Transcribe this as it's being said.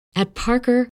At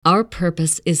Parker, our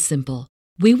purpose is simple.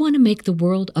 We want to make the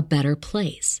world a better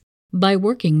place by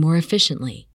working more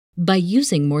efficiently, by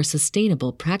using more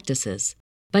sustainable practices,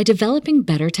 by developing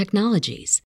better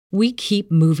technologies. We keep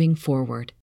moving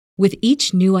forward. With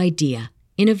each new idea,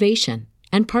 innovation,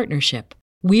 and partnership,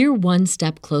 we're one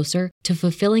step closer to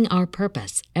fulfilling our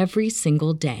purpose every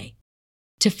single day.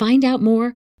 To find out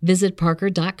more, visit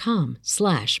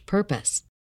parker.com/purpose.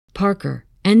 Parker,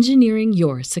 engineering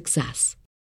your success.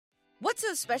 What's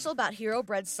so special about Hero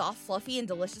Bread's soft, fluffy, and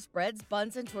delicious breads,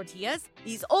 buns, and tortillas?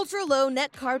 These ultra-low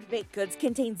net-carb baked goods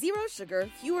contain zero sugar,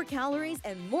 fewer calories,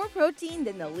 and more protein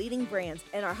than the leading brands,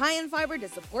 and are high in fiber to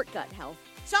support gut health.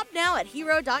 Shop now at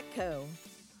hero.co.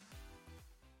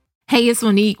 Hey, it's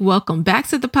Monique. Welcome back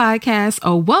to the podcast,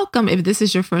 or welcome if this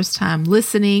is your first time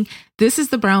listening. This is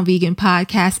the Brown Vegan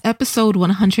Podcast, episode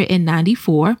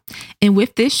 194. And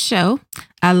with this show,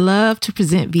 I love to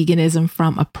present veganism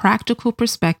from a practical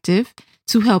perspective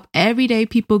to help everyday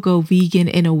people go vegan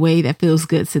in a way that feels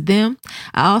good to them.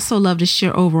 I also love to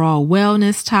share overall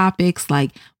wellness topics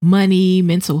like money,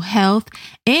 mental health,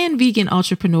 and vegan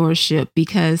entrepreneurship,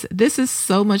 because this is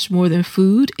so much more than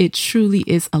food. It truly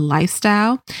is a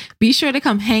lifestyle. Be sure to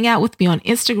come hang out with me on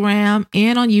Instagram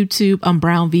and on YouTube. I'm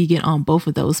Brown Vegan on both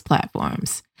of those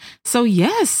platforms. So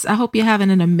yes, I hope you're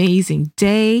having an amazing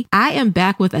day. I am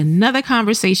back with another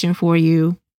conversation for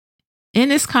you. In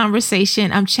this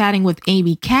conversation, I'm chatting with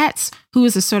Amy Katz, who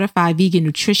is a certified vegan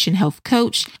nutrition health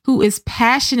coach who is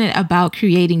passionate about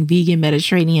creating vegan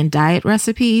Mediterranean diet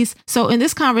recipes. So in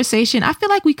this conversation, I feel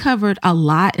like we covered a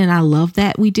lot, and I love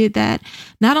that we did that.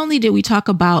 Not only did we talk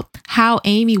about how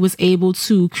Amy was able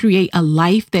to create a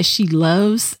life that she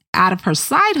loves out of her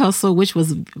side hustle, which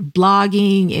was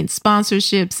blogging and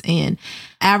sponsorships and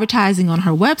advertising on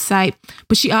her website,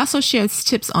 but she also shares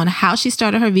tips on how she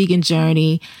started her vegan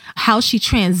journey, how she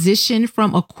transitioned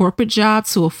from a corporate job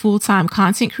to a full-time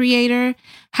content creator,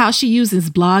 how she uses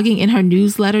blogging in her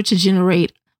newsletter to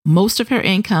generate most of her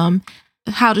income,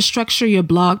 how to structure your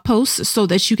blog posts so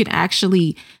that you can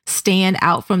actually stand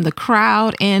out from the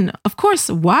crowd. And of course,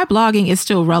 why blogging is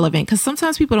still relevant, because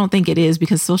sometimes people don't think it is,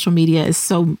 because social media is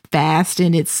so fast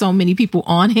and it's so many people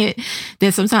on it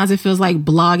that sometimes it feels like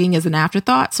blogging is an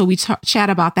afterthought. So we chat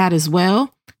about that as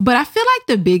well. But I feel like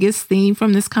the biggest theme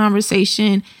from this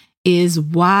conversation is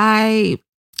why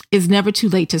it's never too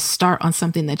late to start on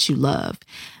something that you love.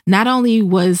 Not only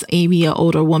was Amy an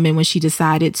older woman when she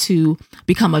decided to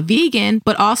become a vegan,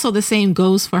 but also the same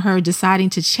goes for her deciding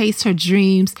to chase her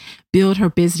dreams, build her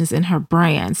business and her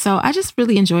brand. So I just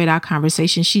really enjoyed our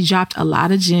conversation. She dropped a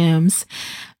lot of gems.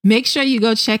 Make sure you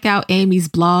go check out Amy's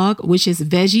blog, which is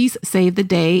Veggies Save the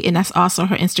Day. And that's also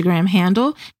her Instagram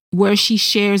handle, where she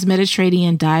shares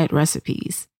Mediterranean diet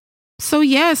recipes. So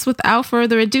yes, without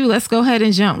further ado, let's go ahead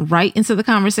and jump right into the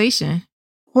conversation.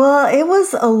 Well, it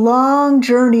was a long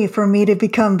journey for me to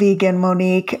become vegan,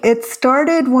 Monique. It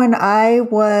started when I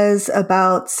was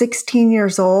about 16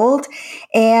 years old,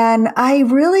 and I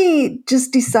really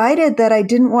just decided that I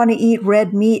didn't want to eat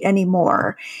red meat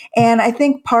anymore. And I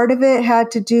think part of it had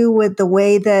to do with the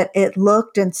way that it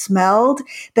looked and smelled,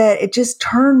 that it just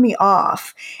turned me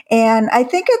off. And I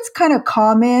think it's kind of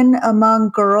common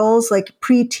among girls like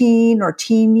preteen or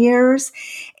teen years.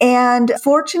 And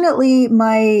fortunately,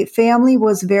 my family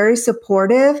was very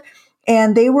supportive,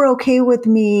 and they were okay with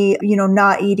me,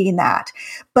 not eating that.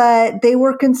 But they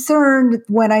were concerned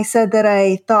when I said that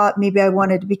I thought maybe I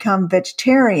wanted to become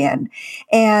vegetarian.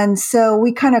 And so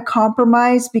we kind of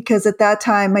compromised, because at that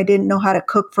time I didn't know how to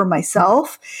cook for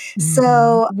myself. Mm-hmm.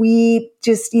 So we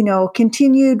just,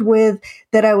 continued with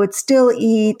that I would still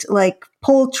eat like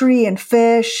poultry and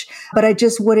fish, but I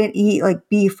just wouldn't eat like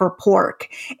beef or pork.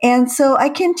 And so I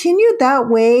continued that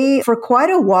way for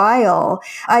quite a while.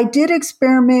 I did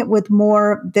experiment with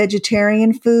more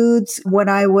vegetarian foods when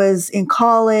I was in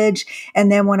college,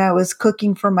 and then when I was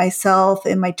cooking for myself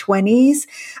in my 20s,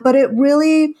 but it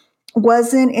really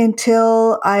wasn't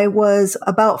until I was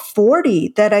about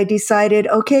 40 that I decided,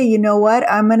 okay, you know what?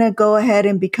 I'm going to go ahead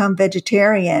and become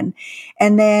vegetarian.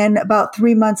 And then about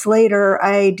 3 months later,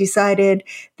 I decided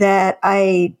that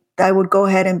I would go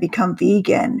ahead and become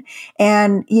vegan.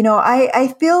 And,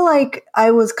 I feel like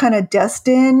I was kind of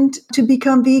destined to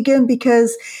become vegan,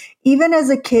 because even as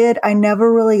a kid, I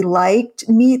never really liked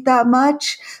meat that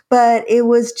much, but it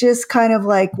was just kind of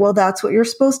like, well, that's what you're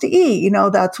supposed to eat.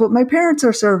 That's what my parents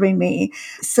are serving me.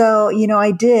 So, I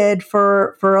did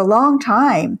for a long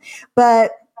time.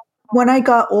 But When I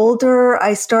got older,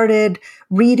 I started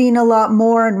reading a lot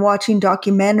more and watching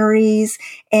documentaries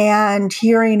and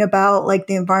hearing about like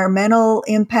the environmental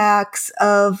impacts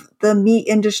of the meat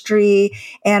industry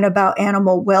and about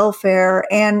animal welfare.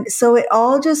 And so it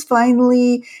all just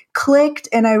finally clicked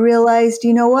and I realized,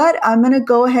 you know what? I'm going to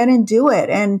go ahead and do it.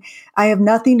 And I have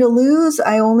nothing to lose.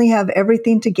 I only have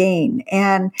everything to gain.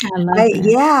 And I love that.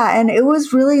 yeah, and it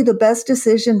was really the best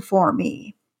decision for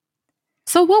me.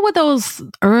 So what would those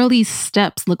early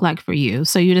steps look like for you?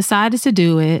 So you decided to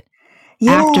do it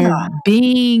after Yeah.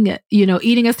 being,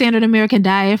 eating a standard American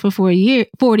diet for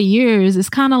 40 years. It's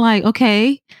kind of like,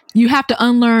 okay, you have to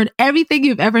unlearn everything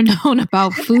you've ever known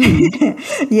about food.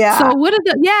 Yeah. So what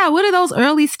do those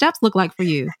early steps look like for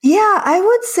you? Yeah, I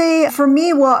would say for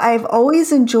me, well, I've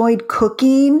always enjoyed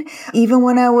cooking. Even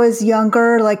when I was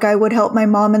younger, like I would help my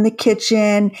mom in the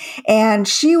kitchen and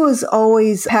she was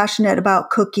always passionate about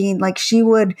cooking. Like she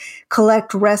would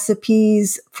collect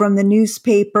recipes from the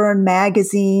newspaper and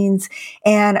magazines.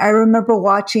 And I remember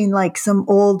watching like some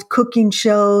old cooking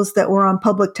shows that were on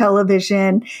public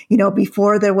television,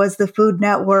 before there was the Food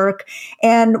Network.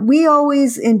 And we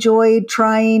always enjoyed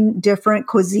trying different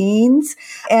cuisines.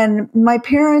 And my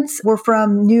parents were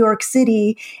from New York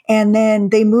City, and then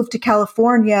they moved to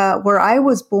California, where I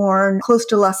was born, close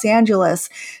to Los Angeles.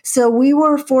 So we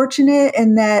were fortunate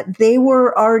in that they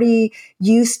were already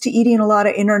used to eating a lot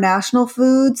of international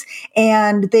foods,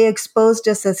 and they exposed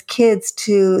us as kids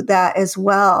to that as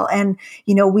well. And,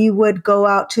 we would go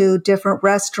out to different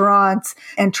restaurants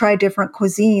and try different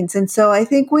cuisines. And so I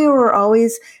think we were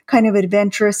always kind of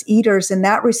adventurous eaters in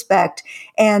that respect.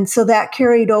 And so that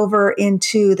carried over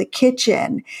into the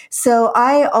kitchen. So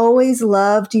I always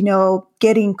loved,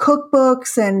 getting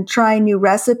cookbooks and trying new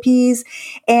recipes.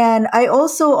 And I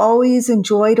also always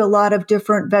enjoyed a lot of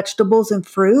different vegetables and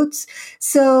fruits.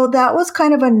 So that was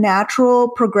kind of a natural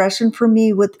progression for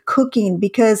me with cooking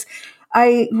because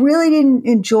I really didn't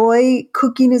enjoy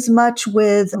cooking as much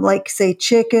with like, say,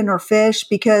 chicken or fish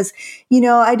because,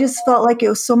 I just felt like it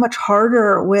was so much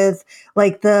harder with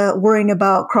like the worrying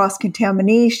about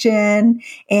cross-contamination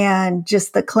and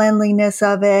just the cleanliness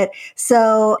of it.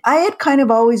 So I had kind of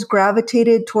always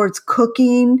gravitated towards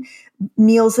cooking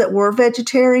meals that were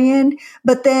vegetarian,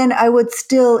 but then I would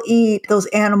still eat those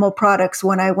animal products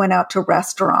when I went out to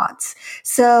restaurants.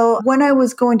 So when I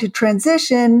was going to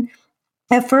transition,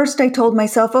 at first, I told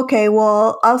myself, okay,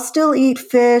 well, I'll still eat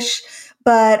fish,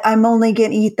 but I'm only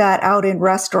going to eat that out in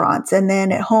restaurants. And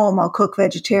then at home, I'll cook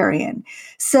vegetarian.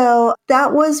 So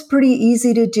that was pretty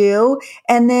easy to do.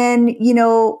 And then,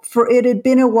 it had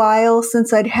been a while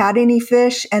since I'd had any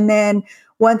fish. And then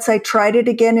once I tried it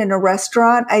again in a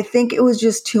restaurant, I think it was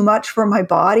just too much for my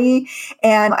body.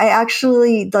 And I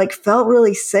actually felt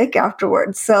really sick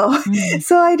afterwards. So,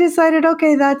 so I decided,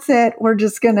 okay, that's it. We're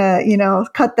just gonna,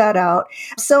 cut that out.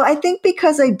 So I think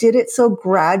because I did it so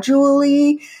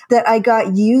gradually that I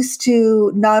got used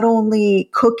to not only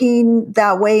cooking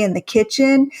that way in the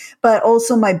kitchen, but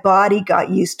also my body got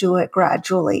used to it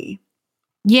gradually.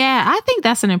 Yeah, I think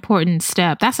that's an important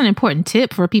step. That's an important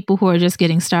tip for people who are just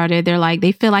getting started.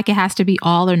 They feel like it has to be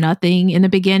all or nothing in the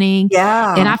beginning.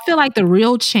 Yeah. And I feel like the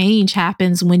real change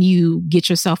happens when you get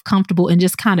yourself comfortable and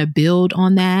just kind of build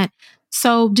on that.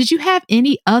 So did you have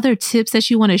any other tips that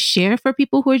you want to share for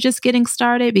people who are just getting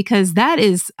started? Because that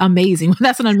is amazing.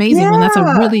 That's an amazing one. That's a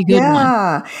really good one.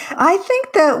 I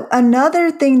think that another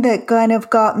thing that kind of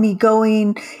got me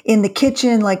going in the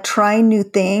kitchen, like trying new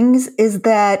things, is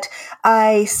that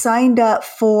I signed up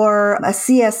for a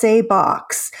CSA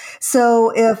box.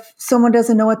 So if someone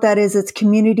doesn't know what that is, it's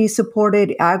community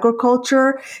supported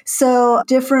agriculture. So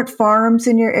different farms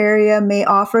in your area may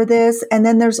offer this. And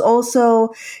then there's also,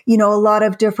 a lot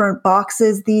of different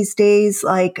boxes these days.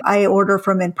 Like I order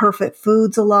from Imperfect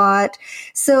Foods a lot.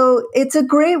 So it's a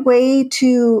great way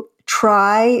to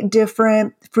try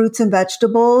different fruits and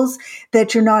vegetables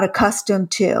that you're not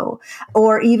accustomed to,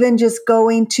 or even just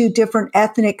going to different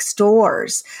ethnic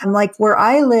stores. And like where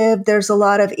I live, there's a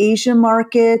lot of Asian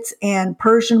markets and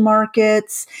Persian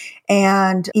markets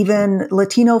and even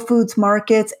Latino foods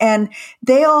markets. And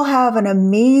they all have an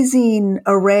amazing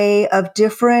array of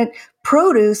different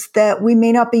produce that we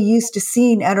may not be used to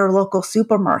seeing at our local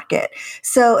supermarket.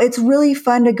 So it's really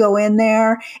fun to go in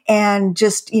there and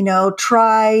just,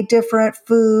 try different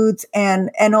foods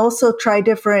and also try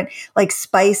different like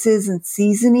spices and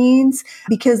seasonings,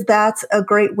 because that's a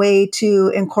great way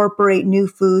to incorporate new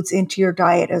foods into your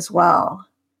diet as well.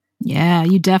 Yeah,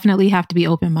 you definitely have to be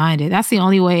open-minded. That's the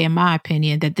only way, in my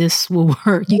opinion, that this will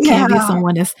work. You can't be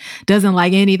someone that doesn't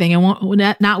like anything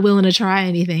and not willing to try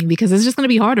anything, because it's just going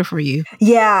to be harder for you.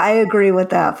 Yeah, I agree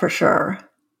with that for sure.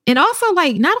 And also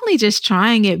like not only just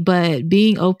trying it, but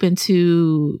being open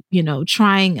to,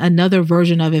 trying another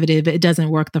version of it if it doesn't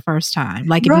work the first time.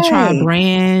 Like if you try a Right.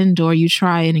 brand or you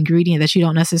try an ingredient that you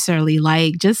don't necessarily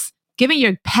like, just giving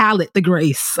your palate the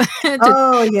grace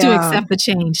Oh, to yeah. accept the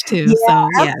change too. Yeah, So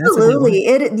yeah, that's a good one. absolutely.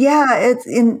 It's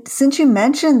in since you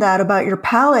mentioned that about your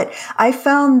palate, I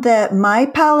found that my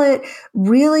palate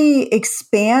really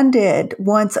expanded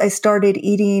once I started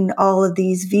eating all of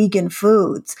these vegan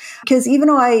foods. Because even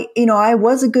though I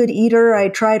was a good eater, I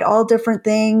tried all different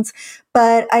things,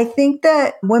 but I think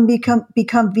that when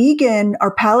become vegan,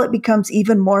 our palate becomes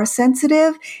even more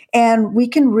sensitive and we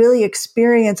can really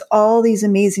experience all these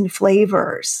amazing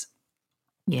flavors.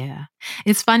 Yeah.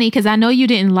 It's funny because I know you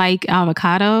didn't like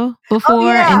avocado Oh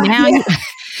before, and yeah, now yeah,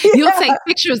 you'll yeah. take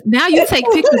pictures. Now you take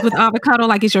pictures with avocado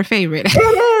like it's your favorite. It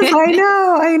is.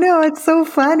 I know. It's so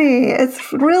funny.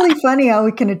 It's really funny how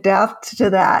we can adapt to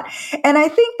that. And I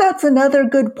think that's another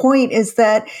good point is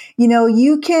that,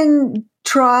 you can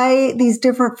try these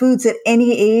different foods at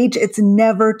any age. It's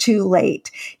never too late.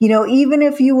 Even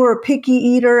if you were a picky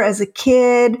eater as a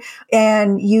kid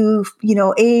and you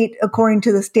ate according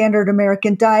to the standard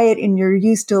American diet and you're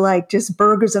used to like just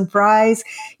burgers and fries,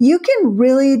 you can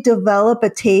really develop a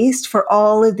taste for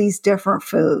all of these different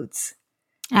foods.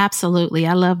 Absolutely.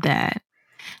 I love that.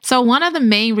 So, one of the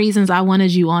main reasons I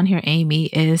wanted you on here, Amy,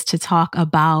 is to talk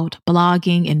about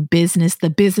blogging and business, the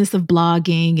business of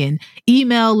blogging and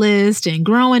email list and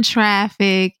growing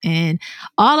traffic and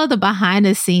all of the behind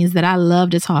the scenes that I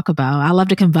love to talk about. I love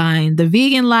to combine the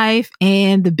vegan life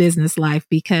and the business life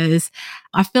because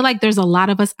I feel like there's a lot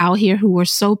of us out here who are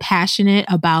so passionate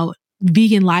about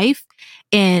vegan life.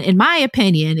 And in my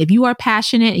opinion, if you are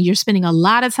passionate and you're spending a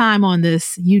lot of time on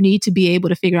this, you need to be able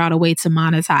to figure out a way to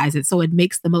monetize it so it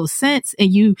makes the most sense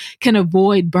and you can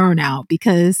avoid burnout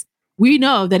because we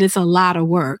know that it's a lot of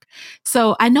work.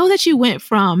 So I know that you went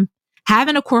from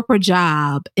having a corporate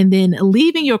job and then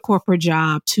leaving your corporate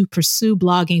job to pursue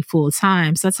blogging full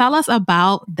time. So tell us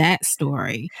about that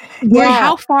story. Yeah.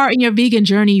 How far in your vegan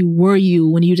journey were you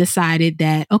when you decided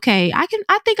that, okay, I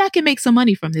think I can make some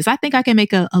money from this. I think I can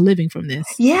make a living from this.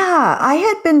 Yeah, I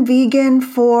had been vegan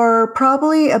for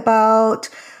probably about,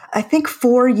 I think,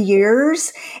 4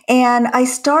 years. And I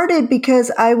started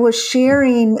because I was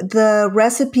sharing the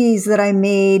recipes that I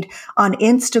made on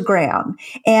Instagram.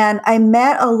 And I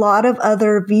met a lot of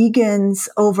other vegans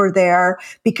over there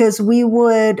because we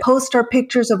would post our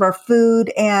pictures of our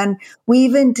food. And we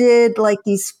even did like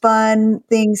these fun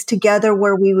things together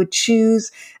where we would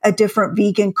choose a different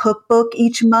vegan cookbook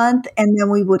each month, and then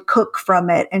we would cook from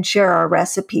it and share our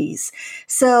recipes.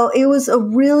 So it was a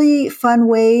really fun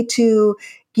way to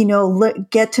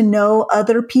get to know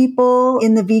other people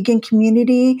in the vegan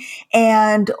community.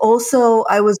 And also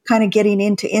I was kind of getting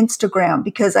into Instagram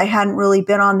because I hadn't really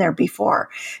been on there before.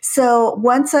 So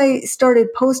once I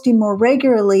started posting more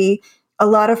regularly, a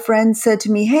lot of friends said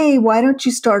to me, "Hey, why don't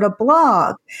you start a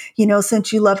blog?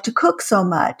 Since you love to cook so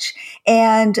much."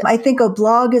 And I think a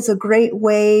blog is a great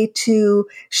way to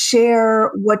share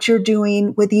what you're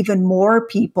doing with even more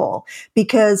people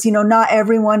because, not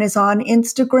everyone is on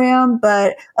Instagram,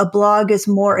 but a blog is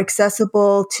more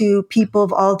accessible to people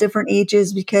of all different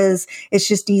ages because it's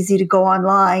just easy to go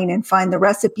online and find the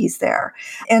recipes there.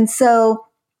 And so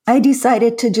I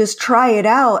decided to just try it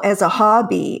out as a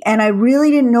hobby. And I really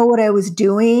didn't know what I was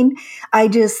doing. I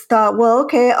just thought, well,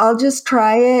 okay, I'll just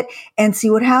try it and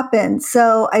see what happens.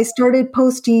 So I started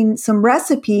posting some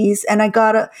recipes and I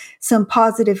got some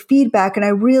positive feedback and I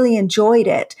really enjoyed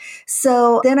it.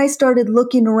 So then I started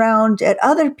looking around at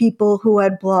other people who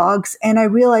had blogs and I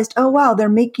realized, oh, wow, they're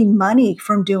making money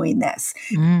from doing this.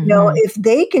 Mm-hmm. If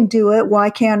they can do it, why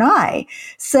can't I?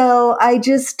 So I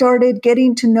just started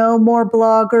getting to know more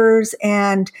bloggers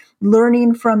and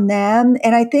learning from them.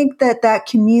 And I think that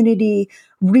community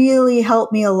really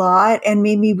helped me a lot and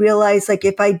made me realize like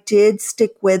if I did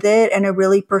stick with it and I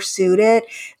really pursued it,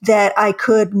 that I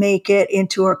could make it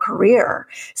into a career.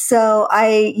 So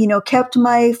I, kept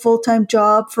my full-time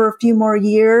job for a few more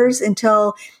years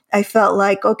until I felt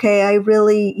like, okay, I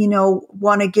really,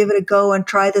 want to give it a go and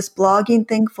try this blogging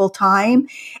thing full time.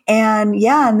 And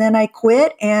yeah, and then I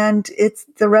quit and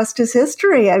the rest is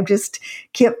history. I've just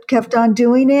kept on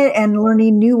doing it and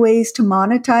learning new ways to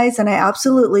monetize. And I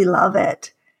absolutely love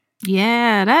it.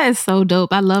 Yeah, that is so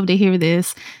dope. I love to hear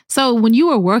this. So when you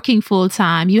were working full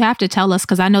time, you have to tell us,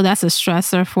 because I know that's a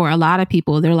stressor for a lot of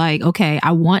people. They're like, okay,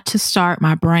 I want to start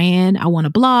my brand. I want to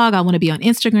blog. I want to be on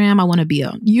Instagram. I want to be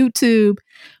on YouTube.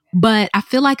 But I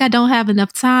feel like I don't have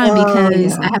enough time Oh,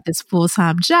 because I yeah. have this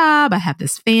full-time job. I have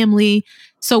this family.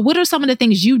 So what are some of the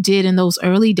things you did in those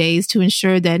early days to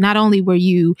ensure that not only were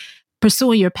you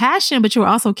pursuing your passion, but you were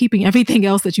also keeping everything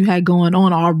else that you had going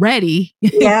on already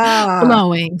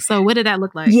flowing. So what did that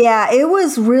look like? Yeah, it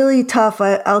was really tough.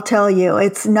 I'll tell you,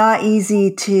 it's not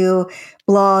easy to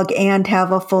blog and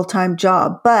have a full-time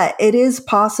job, but it is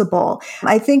possible.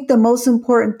 I think the most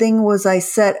important thing was I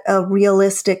set a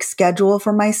realistic schedule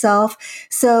for myself.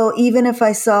 So even if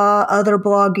I saw other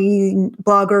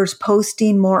bloggers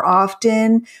posting more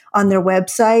often on their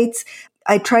websites,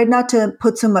 I tried not to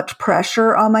put so much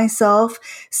pressure on myself.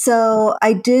 So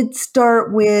I did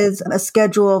start with a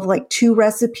schedule of like 2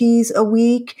 recipes a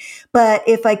week. But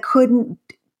if I couldn't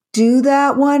do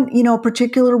that one,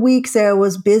 particular weeks that I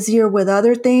was busier with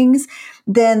other things,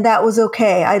 then that was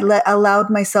okay. I allowed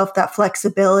myself that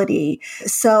flexibility.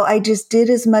 So I just did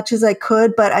as much as I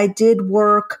could, but I did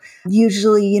work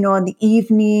usually, in the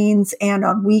evenings and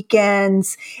on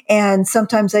weekends. And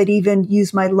sometimes I'd even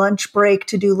use my lunch break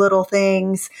to do little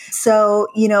things. So,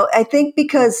 I think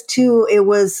because too, it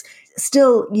was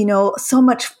still, so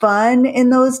much fun in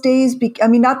those days.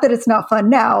 Not that it's not fun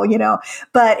now,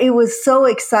 but it was so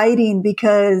exciting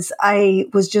because I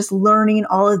was just learning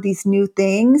all of these new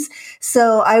things.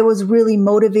 So I was really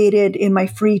motivated in my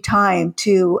free time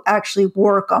to actually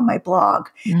work on my blog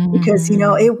because,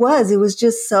 it was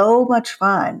just so much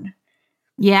fun.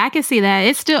 Yeah, I can see that.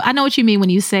 It's still, I know what you mean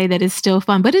when you say that it's still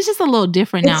fun, but it's just a little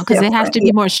different now because it has to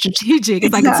be more strategic.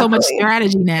 It's like it's so much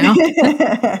strategy now.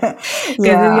 Because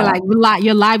you're like,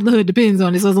 your livelihood depends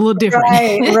on it. So it's a little different.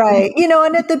 Right.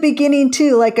 And at the beginning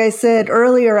too, like I said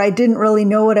earlier, I didn't really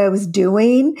know what I was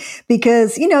doing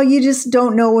because, you just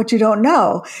don't know what you don't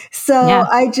know. So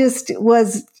I just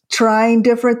was trying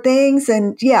different things.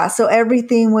 And so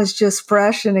everything was just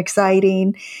fresh and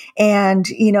exciting. And,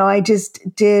 I just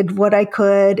did what I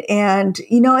could. And,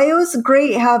 it was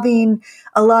great having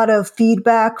a lot of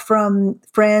feedback from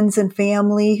friends and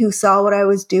family who saw what I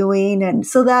was doing. And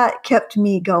so that kept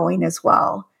me going as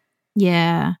well.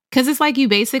 Yeah. Cause it's like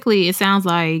it sounds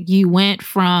like you went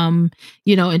from,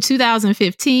 in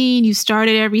 2015, you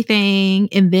started everything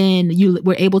and then you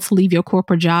were able to leave your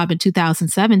corporate job in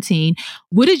 2017.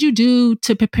 What did you do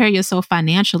to prepare yourself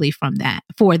financially for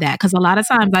that? Cause a lot of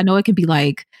times I know it can be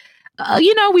like,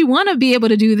 we want to be able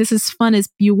to do this as fun as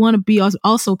you want to be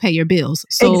also pay your bills.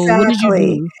 So what did you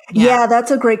do? Yeah,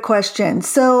 that's a great question.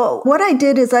 So what I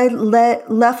did is I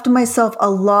left myself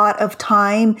a lot of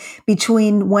time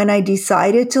between when I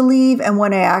decided to leave and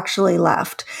when I actually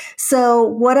left. So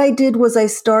what I did was I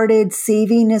started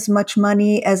saving as much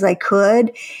money as I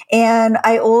could. And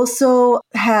I also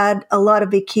had a lot of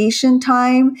vacation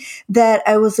time that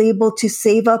I was able to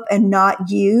save up and not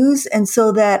use. And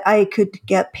so that I could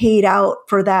get paid out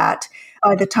for that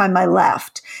by the time I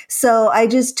left. So I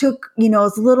just took,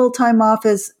 as little time off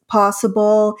as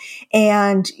possible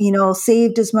and,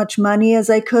 saved as much money as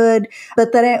I could.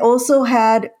 But then I also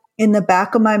had in the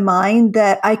back of my mind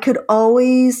that I could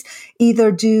always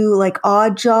either do like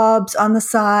odd jobs on the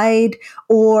side,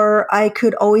 or I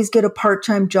could always get a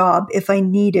part-time job if I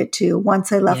needed to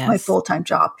once I left my full-time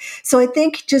job. So I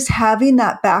think just having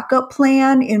that backup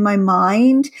plan in my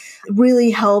mind really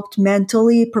helped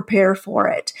mentally prepare for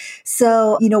it.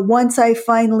 So, once I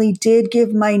finally did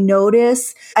give my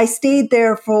notice, I stayed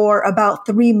there for about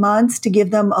 3 months to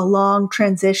give them a long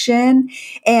transition.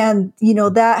 And,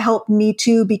 that helped me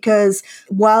too, because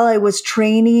while I was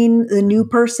training the new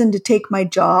person to take my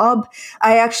job,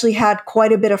 I actually had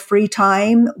quite a bit of free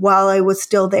time while I was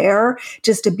still there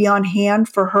just to be on hand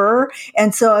for her.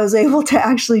 And so I was able to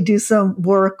actually do some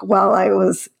work while I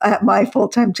was at my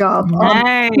full-time job.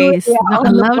 Nice. I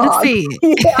love to see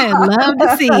it. Yeah. Love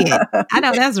to see it. I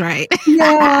know that's right.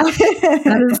 Yeah.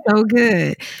 That is so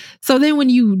good. So then when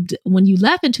you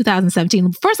left in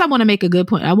 2017, first I want to make a good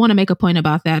point. I want to make a point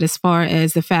about that as far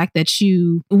as the fact that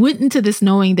you went into this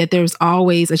knowing that there's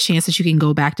always a chance that you can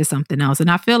go back to something else. And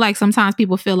I feel like sometimes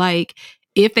people feel like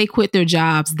if they quit their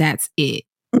jobs, that's it.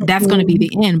 That's going to be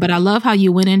the end. But I love how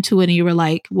you went into it and you were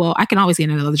like, well, I can always get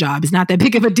another job. It's not that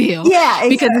big of a deal. Yeah, exactly.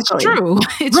 Because it's true.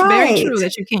 It's very true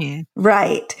that you can.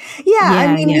 Right.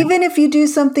 Yeah. Even if you do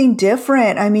something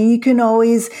different, you can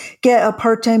always get a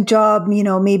part-time job,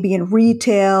 maybe in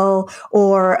retail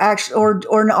or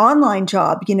an online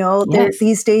job.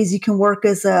 These days you can work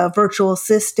as a virtual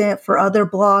assistant for other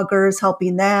bloggers,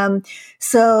 helping them.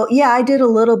 So I did a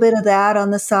little bit of that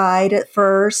on the side at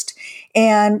first.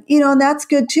 And, and that's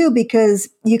good too, because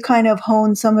you kind of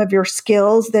hone some of your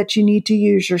skills that you need to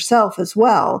use yourself as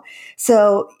well.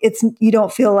 So you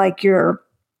don't feel like you're,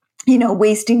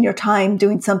 wasting your time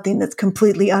doing something that's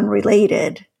completely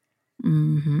unrelated.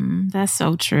 That's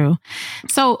so true.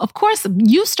 So, of course,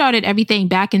 you started everything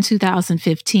back in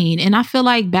 2015. And I feel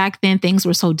like back then things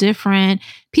were so different.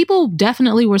 People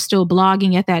definitely were still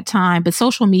blogging at that time, but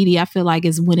social media, I feel like,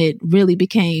 is when it really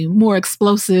became more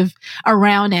explosive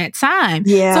around that time.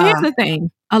 So, here's Yeah. the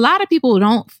thing. A lot of people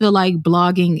don't feel like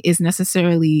blogging is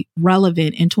necessarily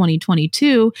relevant in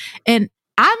 2022. And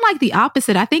I'm like the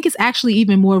opposite. I think it's actually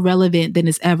even more relevant than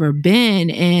it's ever been.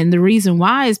 And the reason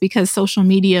why is because social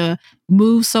media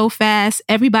moves so fast.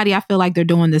 Everybody, I feel like they're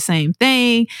doing the same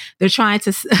thing. They're trying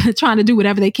to do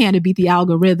whatever they can to beat the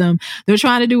algorithm. They're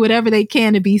trying to do whatever they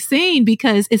can to be seen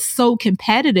because it's so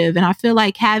competitive. And I feel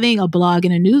like having a blog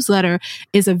and a newsletter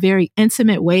is a very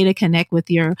intimate way to connect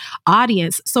with your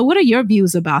audience. So what are your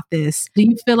views about this? Do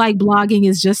you feel like blogging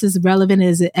is just as relevant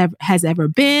as it has ever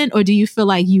been? Or do you feel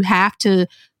like you have to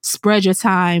spread your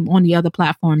time on the other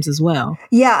platforms as well?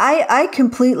 Yeah, I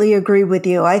completely agree with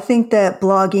you. I think that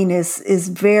blogging is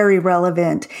very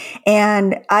relevant.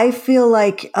 And I feel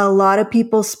like a lot of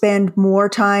people spend more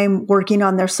time working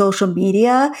on their social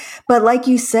media. But like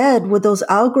you said, with those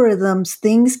algorithms,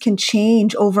 things can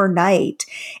change overnight.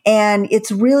 And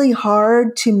it's really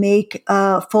hard to make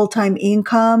a full-time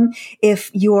income if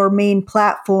your main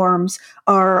platforms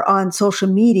are on social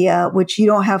media, which you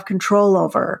don't have control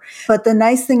over. But the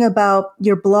nice thing about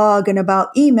your blog and about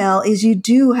email is you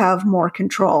do have more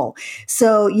control.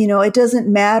 So, it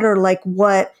doesn't matter like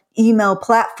what email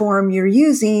platform you're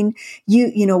using,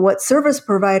 what service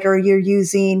provider you're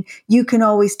using, you can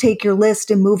always take your list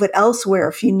and move it elsewhere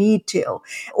if you need to.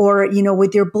 Or,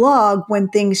 with your blog, when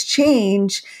things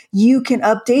change, you can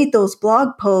update those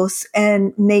blog posts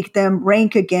and make them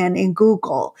rank again in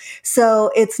Google.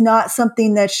 So it's not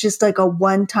something that's just like a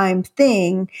one-time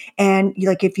thing. And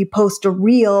like if you post a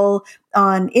reel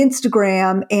on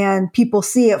Instagram and people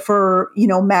see it for,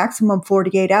 maximum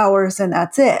 48 hours and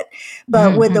that's it.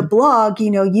 But with a blog,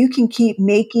 you can keep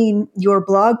making your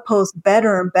blog posts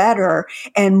better and better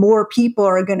and more people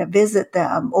are going to visit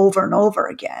them over and over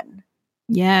again.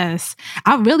 Yes.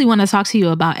 I really want to talk to you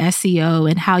about SEO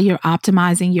and how you're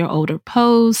optimizing your older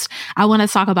posts. I want to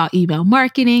talk about email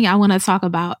marketing. I want to talk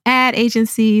about ad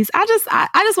agencies. I just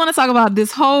want to talk about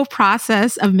this whole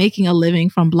process of making a living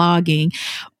from blogging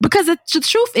because the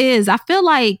truth is, I feel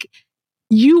like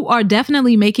you are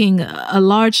definitely making a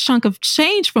large chunk of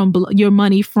change from your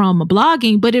money from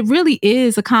blogging, but it really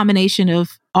is a combination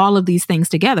of all of these things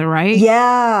together, right?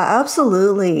 Yeah,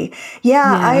 absolutely.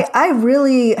 Yeah, Yes. I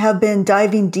really have been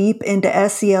diving deep into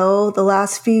SEO the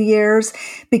last few years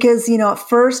because, at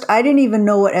first I didn't even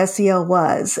know what SEO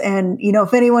was. And,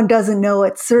 if anyone doesn't know,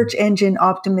 it's search engine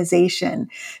optimization.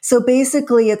 So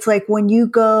basically it's like when you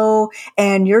go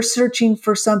and you're searching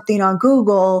for something on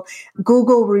Google,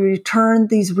 Google will return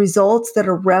these results that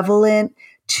are relevant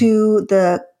to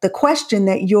the question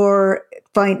that you're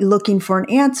looking for an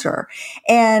answer.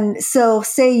 And so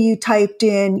say you typed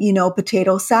in,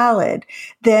 potato salad,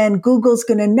 then Google's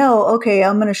going to know, okay,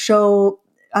 I'm going to show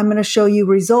you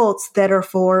results that are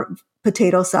for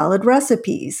potato salad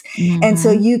recipes. And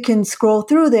so you can scroll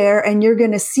through there and you're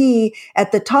going to see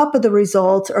at the top of the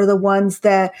results are the ones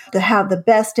that have the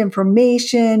best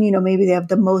information. Maybe they have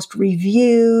the most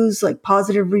reviews, like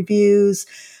positive reviews,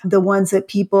 the ones that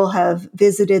people have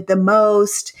visited the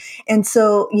most. And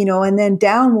so, and then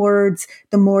downwards,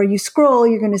 the more you scroll,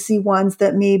 you're going to see ones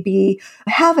that maybe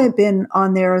haven't been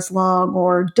on there as long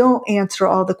or don't answer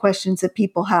all the questions that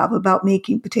people have about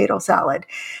making potato salad.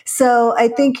 So I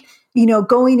think,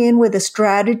 going in with a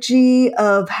strategy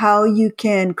of how you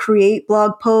can create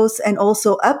blog posts and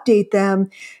also update them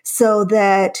so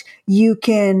that you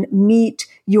can meet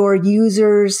your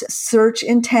users' search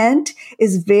intent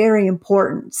is very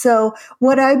important. So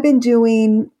what I've been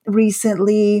doing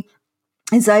recently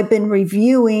is I've been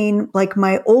reviewing like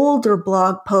my older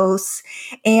blog posts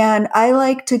and I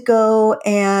like to go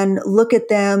and look at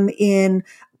them in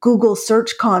Google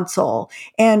Search Console.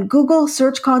 And Google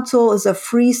Search Console is a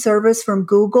free service from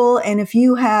Google. And if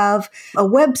you have a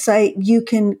website, you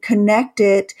can connect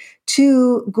it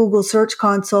to Google Search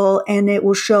Console and it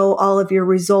will show all of your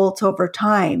results over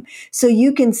time. So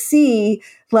you can see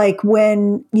like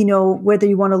when, whether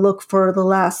you want to look for the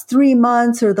last 3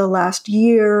 months or the last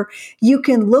year, you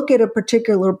can look at a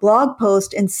particular blog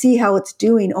post and see how it's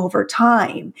doing over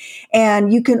time.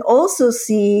 And you can also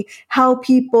see how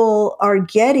people are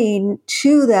getting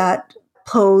to that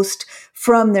post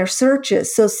from their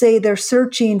searches. So say they're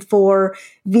searching for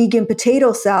vegan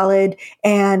potato salad,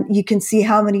 and you can see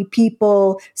how many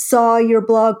people saw your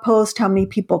blog post, how many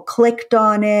people clicked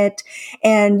on it,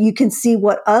 and you can see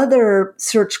what other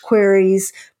search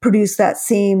queries produce that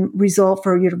same result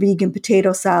for your vegan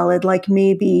potato salad, like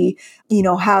maybe,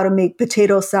 how to make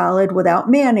potato salad without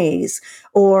mayonnaise,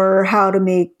 or how to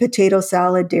make potato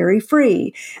salad dairy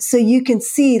free. So you can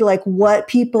see like what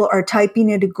people are typing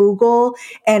into Google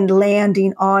and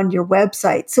landing on your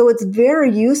website. So it's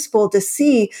very useful to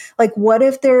see, like, what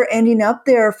if they're ending up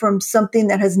there from something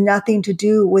that has nothing to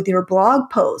do with your blog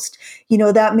post?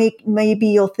 That maybe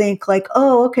you'll think like,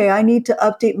 oh, okay, I need to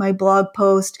update my blog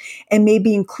post and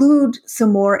maybe include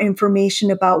some more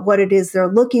information about what it is they're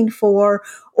looking for.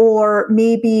 Or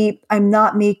maybe I'm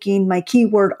not making my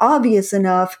keyword obvious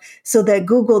enough so that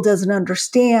Google doesn't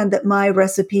understand that my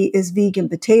recipe is vegan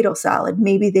potato salad.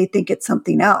 Maybe they think it's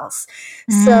something else.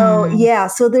 So yeah,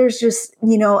 so there's just,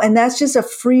 and that's just a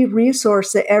free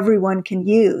resource that everyone can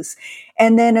use.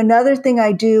 And then another thing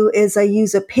I do is I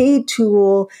use a paid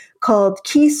tool called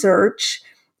KeySearch.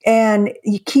 And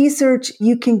KeySearch,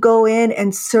 you can go in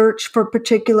and search for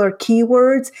particular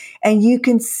keywords, and you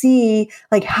can see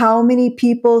like how many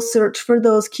people search for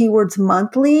those keywords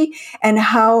monthly and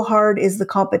how hard is the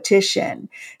competition.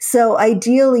 So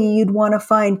ideally, you'd want to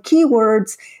find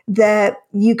keywords that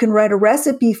you can write a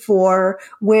recipe for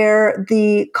where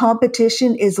the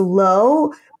competition is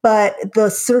low, but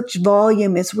the search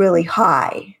volume is really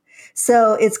high.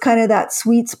 So it's kind of that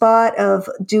sweet spot of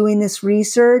doing this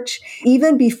research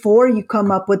even before you come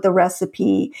up with the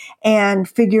recipe and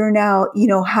figuring out,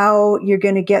 how you're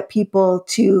going to get people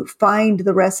to find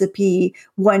the recipe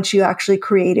once you actually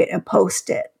create it and post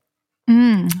it.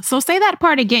 So say that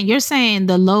part again. You're saying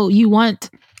you want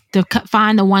to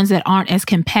find the ones that aren't as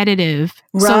competitive,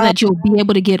 right, so that you'll be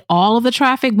able to get all of the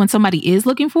traffic when somebody is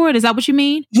looking for it. Is that what you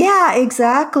mean? Yeah,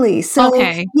 exactly. So,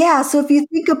 okay. Yeah. So if you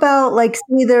think about like,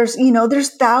 see, there's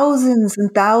thousands and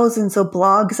thousands of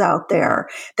blogs out there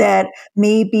that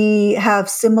maybe have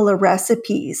similar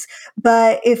recipes.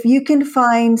 But if you can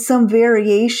find some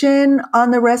variation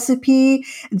on the recipe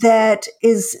that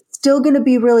is still going to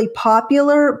be really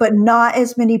popular, but not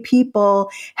as many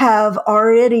people have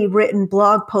already written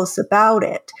blog posts about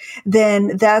it,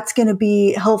 then that's going to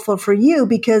be helpful for you,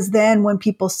 because then when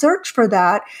people search for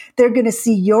that, they're going to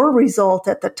see your result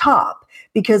at the top,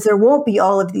 because there won't be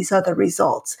all of these other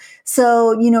results.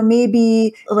 So,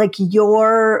 maybe like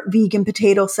your vegan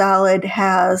potato salad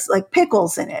has like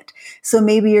pickles in it. So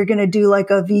maybe you're going to do like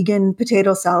a vegan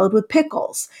potato salad with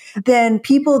pickles. Then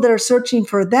people that are searching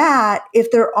for that,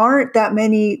 if there aren't that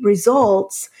many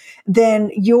results,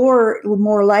 then you're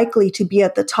more likely to be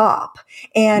at the top.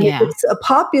 And if it's a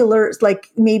popular, like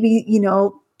maybe,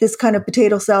 this kind of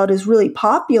potato salad is really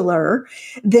popular,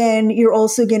 then you're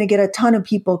also going to get a ton of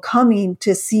people coming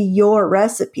to see your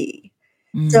recipe.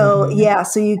 So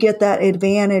you get that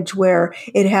advantage where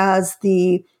it has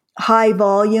the high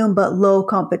volume, but low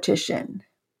competition.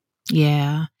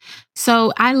 Yeah.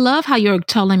 So I love how you're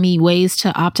telling me ways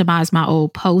to optimize my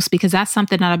old posts, because that's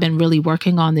something that I've been really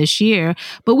working on this year.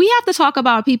 But we have to talk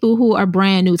about people who are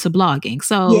brand new to blogging.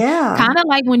 So kind of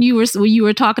like when you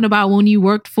were talking about when you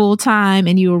worked full time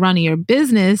and you were running your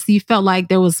business, you felt like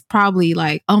there was probably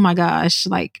like, oh my gosh,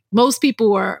 like most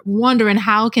people were wondering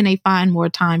how can they find more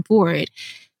time for it.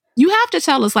 You have to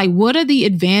tell us, like, what are the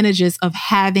advantages of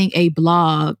having a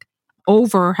blog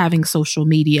over having social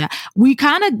media? We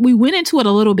went into it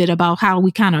a little bit about how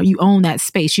you own that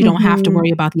space. You don't have to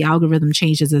worry about the algorithm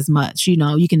changes as much.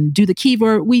 You can do the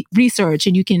keyword research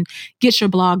and you can get your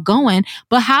blog going.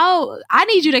 But I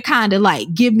need you to kind of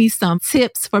like give me some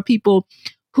tips for people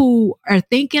who are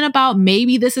thinking about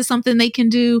maybe this is something they can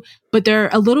do, but they're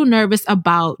a little nervous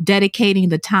about dedicating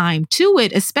the time to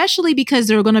it, especially because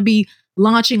they're going to be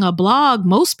launching a blog,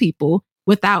 most people,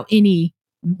 without any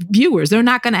viewers. They're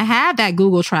not going to have that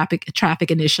Google traffic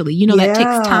initially. That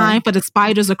takes time for the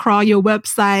spiders to crawl your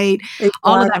website,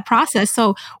 all of that process.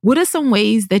 So what are some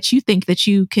ways that you think that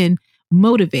you can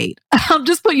motivate? I'm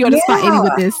just putting you on the spot, Amy,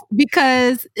 with this,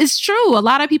 because it's true. A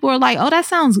lot of people are like, oh, that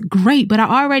sounds great, but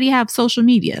I already have social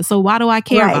media. So why do I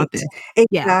care about this?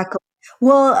 Exactly.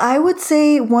 Well, I would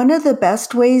say one of the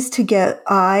best ways to get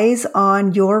eyes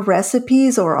on your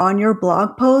recipes or on your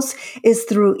blog posts is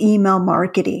through email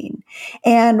marketing.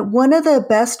 And one of the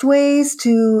best ways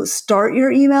to start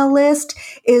your email list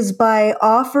is by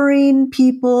offering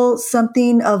people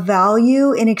something of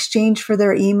value in exchange for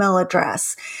their email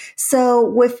address.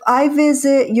 So if I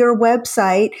visit your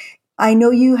website, I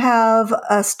know you have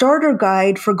a starter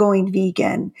guide for going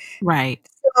vegan. Right.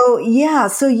 So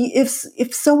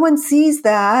if someone sees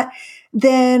that,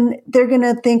 then they're going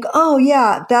to think, oh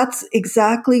yeah, that's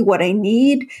exactly what I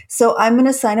need. So I'm going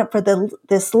to sign up for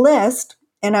this list,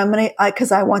 and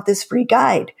because I want this free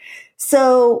guide.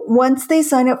 So once they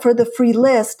sign up for the free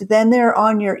list, then they're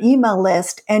on your email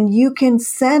list, and you can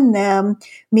send them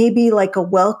maybe like a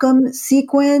welcome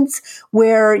sequence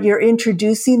where you're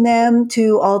introducing them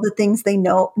to all the things they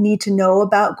need to know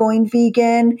about going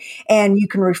vegan. And you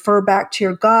can refer back to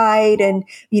your guide and,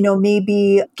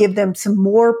 maybe give them some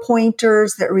more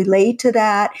pointers that relate to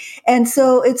that. And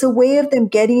so it's a way of them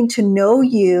getting to know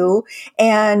you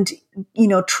and,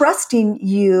 trusting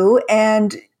you,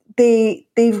 and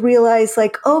they've realized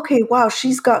like, okay, wow,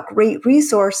 she's got great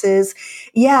resources.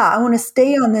 Yeah, I want to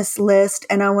stay on this list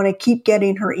and I want to keep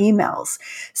getting her emails.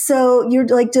 So you're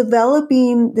like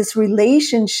developing this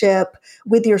relationship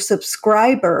with your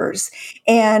subscribers,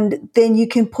 and then you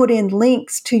can put in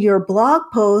links to your blog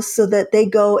posts so that they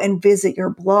go and visit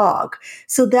your blog.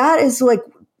 So that is like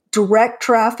direct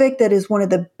traffic. That is one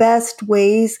of the best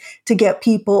ways to get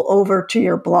people over to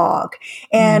your blog.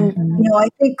 And, I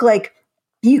think like,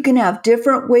 you can have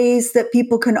different ways that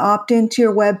people can opt into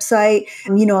your website.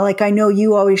 Like I know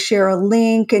you always share a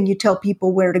link and you tell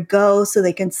people where to go so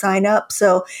they can sign up.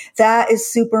 So that is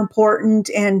super important.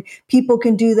 And people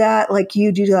can do that, like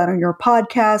you do that on your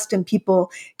podcast, and people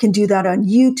can do that on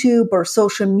YouTube or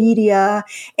social media.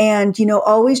 And,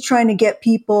 always trying to get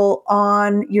people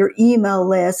on your email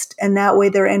list. And that way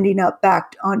they're ending up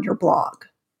back on your blog.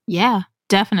 Yeah,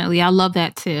 definitely. I love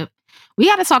that tip. We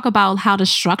got to talk about how to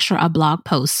structure a blog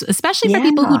post, especially for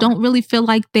people who don't really feel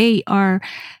like they are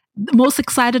most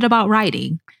excited about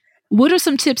writing. What are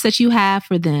some tips that you have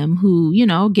for them who,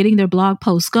 getting their blog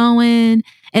posts going?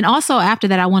 And also after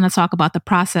that, I want to talk about the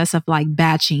process of like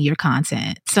batching your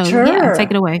content. So yeah,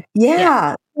 take it away.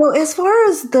 Yeah. Well, as far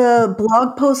as the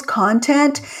blog post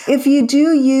content, if you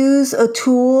do use a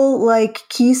tool like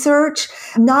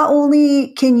KeySearch, not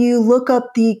only can you look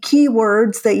up the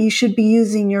keywords that you should be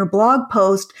using in your blog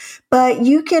post, but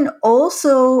you can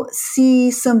also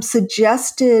see some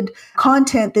suggested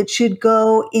content that should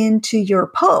go into your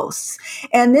posts.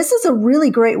 And this is a really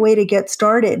great way to get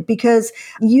started, because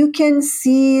you can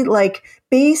see like,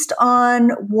 based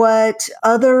on what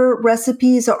other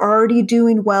recipes are already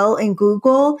doing well in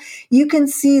Google, you can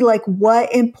see like what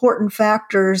important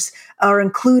factors are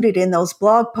included in those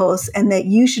blog posts and that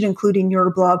you should include in your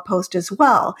blog post as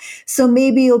well. So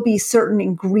maybe it'll be certain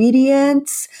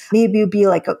ingredients, maybe it'll be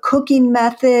like a cooking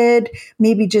method,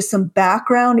 maybe just some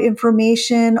background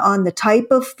information on the type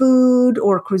of food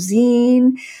or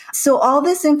cuisine. So all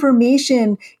this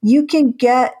information, you can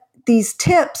get these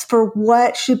tips for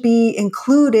what should be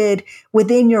included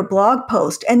within your blog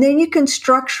post. And then you can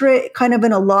structure it kind of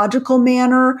in a logical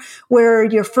manner where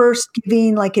you're first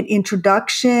giving like an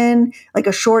introduction, like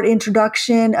a short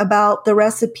introduction about the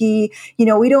recipe.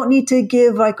 We don't need to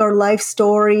give like our life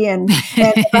story and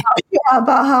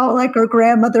about how like our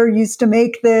grandmother used to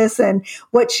make this and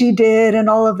what she did and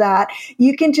all of that.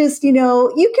 You can just,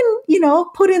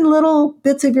 put in little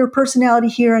bits of your personality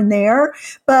here and there,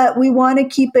 but we want to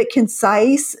keep it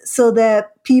concise so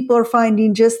that people are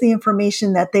finding just the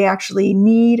information that they actually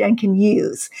need and can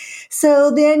use. So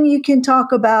then you can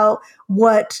talk about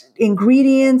what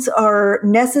ingredients are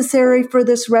necessary for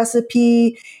this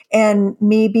recipe and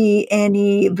maybe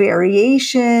any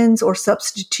variations or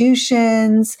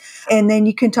substitutions. And then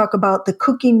you can talk about the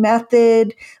cooking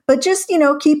method, but just,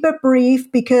 keep it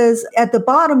brief, because at the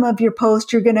bottom of your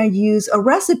post, you're going to use a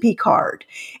recipe card.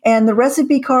 And the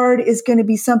recipe card is going to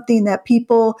be something that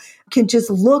people can just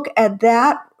look at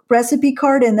that recipe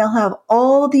card and they'll have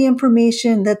all the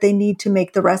information that they need to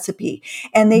make the recipe.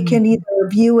 And they can either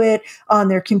view it on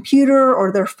their computer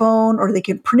or their phone, or they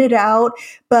can print it out.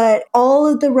 But all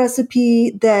of the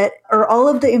recipe all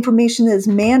of the information that is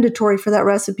mandatory for that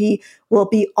recipe will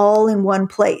be all in one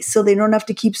place. So they don't have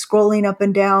to keep scrolling up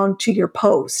and down to your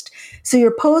post. So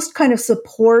your post kind of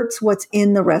supports what's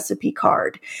in the recipe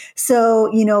card.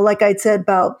 So, like I said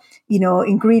about,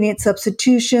 ingredient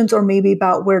substitutions, or maybe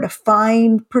about where to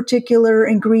find particular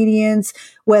ingredients,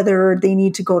 whether they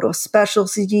need to go to a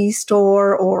specialty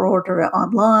store or order it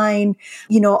online.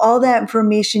 All that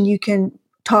information, you can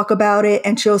talk about it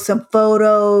and show some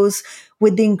photos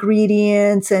with the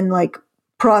ingredients and like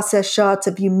process shots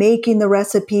of you making the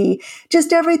recipe,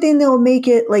 just everything that will make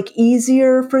it like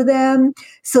easier for them,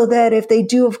 so that if they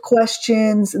do have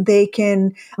questions, they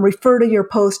can refer to your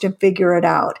post and figure it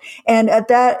out. And at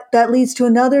that leads to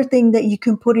another thing that you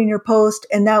can put in your post,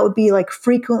 and that would be like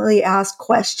frequently asked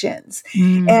questions.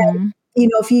 And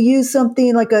if you use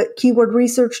something like a keyword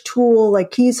research tool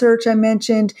like KeySearch I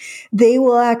mentioned, they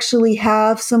will actually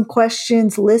have some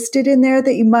questions listed in there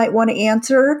that you might want to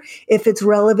answer if it's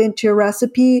relevant to your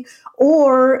recipe.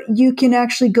 Or you can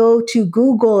actually go to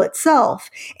Google itself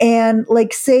and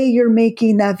like say you're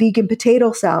making that vegan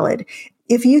potato salad.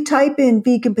 If you type in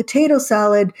vegan potato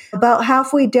salad, about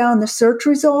halfway down the search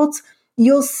results,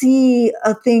 you'll see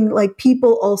a thing like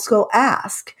people also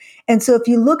ask. And so if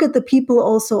you look at the people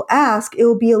also ask, it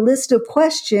will be a list of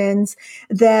questions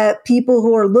that people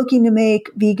who are looking to make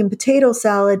vegan potato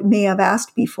salad may have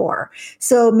asked before.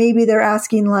 So maybe they're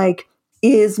asking like,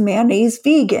 is mayonnaise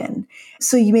vegan?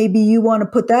 So maybe you want to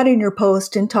put that in your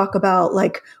post and talk about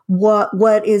like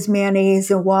what is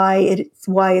mayonnaise and why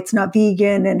it's not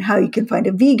vegan and how you can find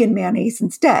a vegan mayonnaise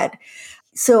instead.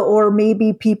 So, or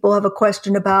maybe people have a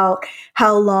question about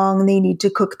how long they need to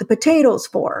cook the potatoes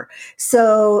for.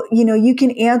 So, you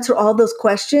can answer all those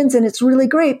questions, and it's really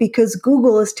great because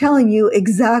Google is telling you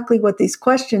exactly what these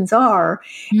questions are.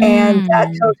 And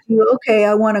that tells you, okay,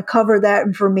 I want to cover that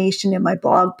information in my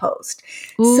blog post.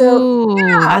 Ooh,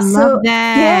 I love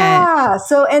that. Yeah.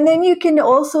 So, and then you can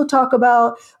also talk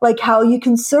about like how you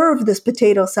can serve this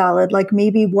potato salad, like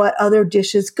maybe what other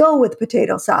dishes go with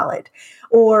potato salad.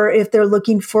 Or if they're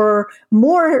looking for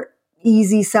more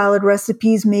easy salad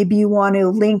recipes, maybe you want to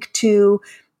link to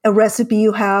a recipe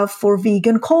you have for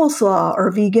vegan coleslaw or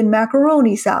vegan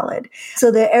macaroni salad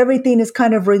so that everything is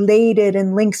kind of related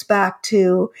and links back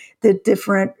to the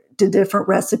different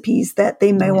recipes that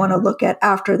they may want to look at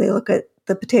after they look at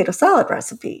the potato salad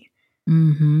recipe.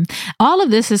 Mm-hmm. All of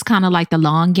this is kind of like the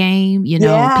long game.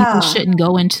 People shouldn't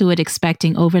go into it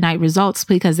expecting overnight results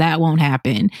because that won't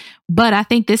happen. But I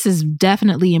think this is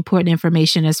definitely important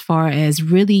information as far as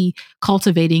really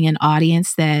cultivating an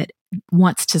audience that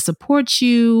wants to support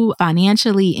you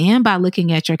financially and by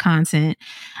looking at your content.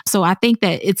 So I think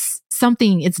that it's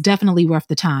definitely worth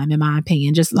the time, in my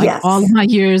opinion. Just like all of my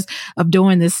years of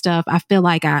doing this stuff, I feel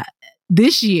like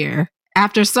this year,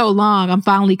 after so long, I'm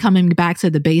finally coming back to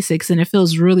the basics, and it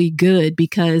feels really good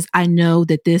because I know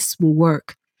that this will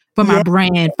work for my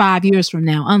brand 5 years from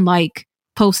now, unlike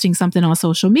posting something on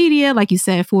social media, like you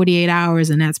said, 48 hours,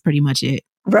 and that's pretty much it.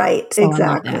 Right, so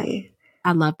exactly.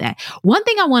 I love that. One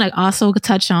thing I want to also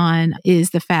touch on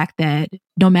is the fact that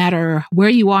no matter where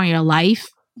you are in your life,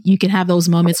 you can have those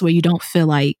moments where you don't feel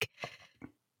like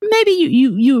maybe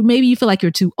you feel like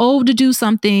you're too old to do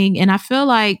something. And I feel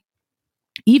like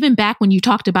even back when you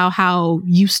talked about how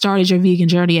you started your vegan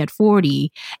journey at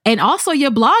 40 and also your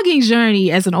blogging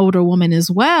journey as an older woman as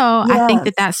well, I think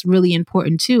that that's really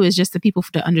important too, is just the people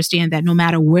to understand that no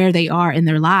matter where they are in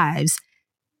their lives,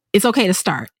 it's okay to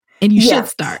start and you should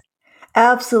start.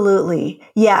 Absolutely.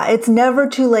 Yeah, it's never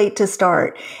too late to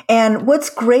start. And what's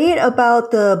great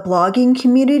about the blogging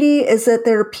community is that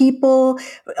there are people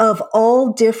of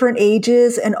all different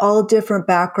ages and all different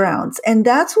backgrounds. And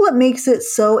that's what makes it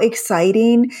so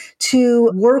exciting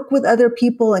to work with other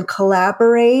people and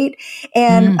collaborate.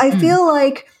 And I feel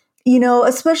like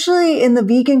especially in the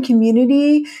vegan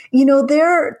community,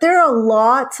 there are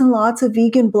lots and lots of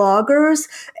vegan bloggers,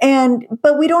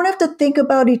 but we don't have to think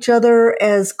about each other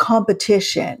as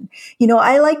competition.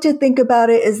 I like to think about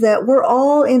it as that we're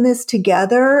all in this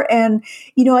together. And,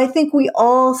 I think we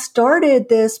all started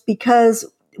this because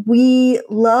we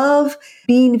love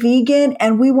being vegan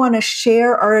and we want to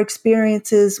share our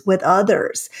experiences with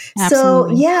others.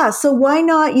 Absolutely. So why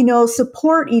not,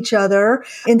 support each other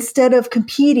instead of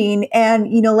competing? And,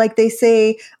 like they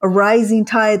say, a rising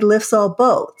tide lifts all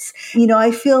boats.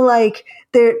 I feel like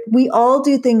we all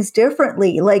do things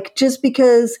differently. Like just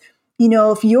because,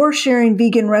 if you're sharing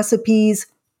vegan recipes,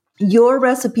 your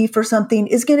recipe for something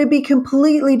is going to be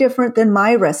completely different than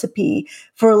my recipe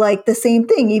for like the same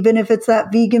thing, even if it's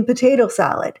that vegan potato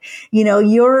salad.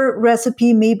 Your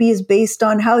recipe maybe is based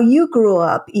on how you grew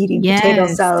up eating potato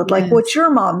salad, like what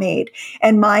your mom made.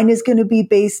 And mine is going to be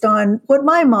based on what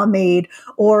my mom made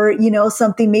or,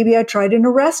 something maybe I tried in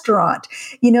a restaurant.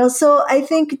 So I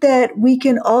think that we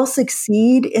can all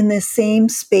succeed in the same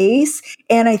space.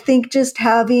 And I think just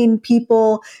having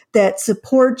people that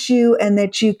support you and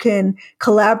that you can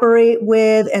collaborate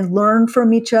with and learn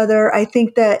from each other, I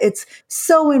think that it's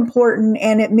so important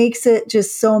and it makes it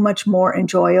just so much more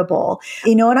enjoyable.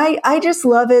 And I just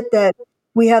love it that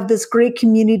we have this great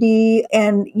community.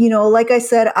 And, like I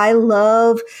said, I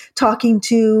love talking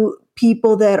to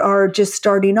people that are just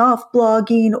starting off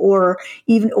blogging or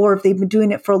if they've been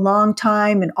doing it for a long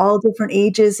time and all different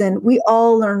ages, and we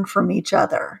all learn from each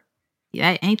other.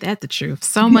 Yeah, ain't that the truth?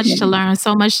 So much to learn,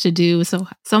 so much to do, so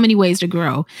many ways to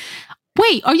grow.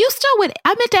 Wait, are you still with, I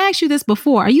meant to ask you this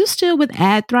before. Are you still with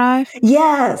AdThrive?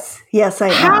 Yes, I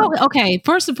am. Okay,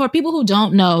 first, for people who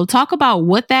don't know, talk about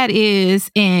what that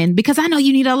is. And because I know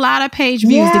you need a lot of page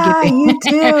views to get there. You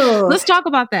do. Let's talk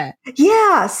about that.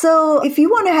 Yeah. So if you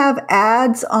want to have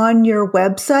ads on your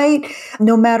website,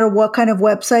 no matter what kind of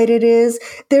website it is,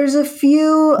 there's a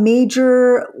few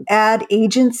major ad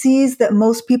agencies that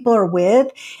most people are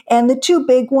with. And the two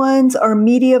big ones are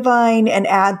Mediavine and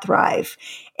AdThrive.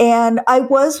 And I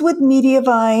was with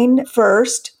Mediavine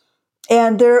first.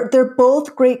 And they're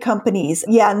both great companies.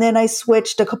 Yeah. And then I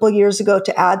switched a couple of years ago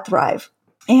to AdThrive.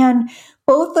 And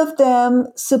both of them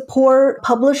support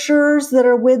publishers that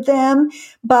are with them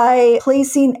by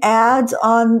placing ads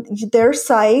on their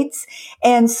sites.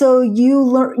 And so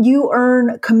you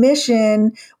earn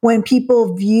commission when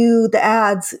people view the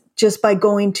ads just by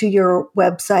going to your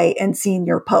website and seeing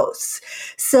your posts.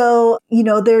 So,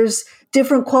 there's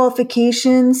different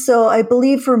qualifications. So I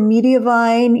believe for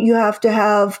Mediavine, you have to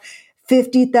have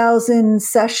 50,000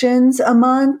 sessions a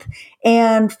month.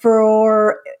 And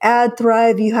for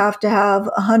AdThrive, you have to have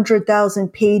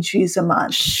 100,000 page views a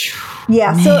month.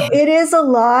 Yeah. Man. So it is a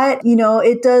lot.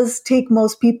 It does take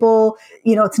most people,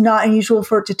 it's not unusual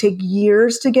for it to take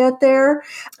years to get there.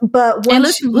 But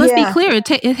let's be clear,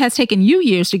 it has taken you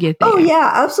years to get there. Oh, yeah,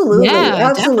 absolutely.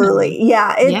 Yeah, absolutely. Definitely.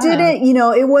 Yeah. It didn't,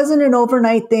 it wasn't an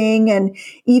overnight thing. And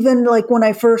even like when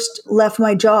I first left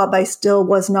my job, I still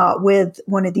was not with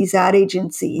one of these ad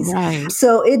agencies. Right.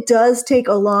 So it does take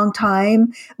a long time,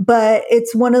 but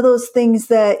it's one of those things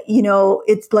that,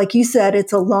 it's like you said,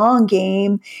 it's a long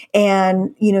game, and,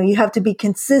 you have to be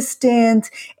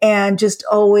consistent and just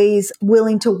always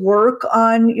willing to work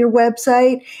on your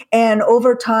website. And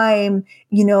over time,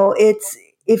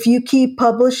 if you keep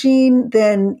publishing,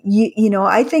 then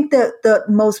I think that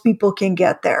most people can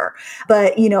get there,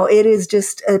 but it is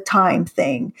just a time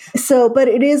thing. So, but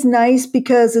it is nice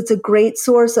because it's a great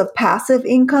source of passive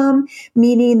income,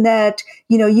 meaning that,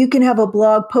 you can have a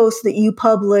blog post that you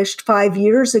published 5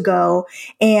 years ago.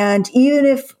 And even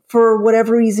if for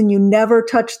whatever reason you never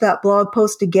touch that blog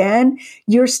post again,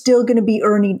 you're still going to be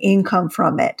earning income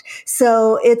from it.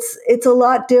 So it's a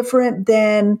lot different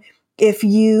than if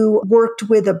you worked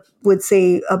with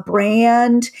say a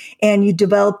brand and you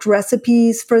developed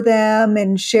recipes for them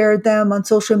and shared them on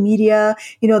social media,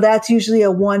 that's usually a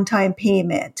one-time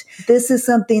payment. This is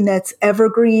something that's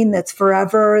evergreen, that's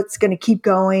forever. It's going to keep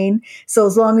going. So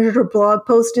as long as your blog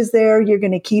post is there, you're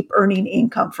going to keep earning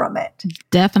income from it.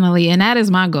 Definitely. And that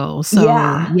is my goal. So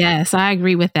yes, I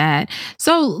agree with that.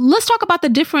 So let's talk about the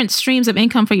different streams of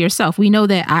income for yourself. We know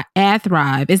that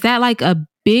AdThrive, is that like a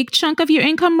big chunk of your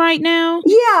income right now?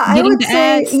 Yeah, I would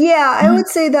say, I would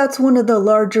say that's one of the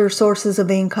larger sources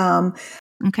of income.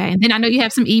 Okay. And then I know you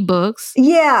have some ebooks.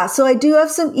 Yeah. So I do have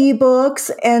some ebooks,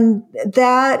 and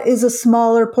that is a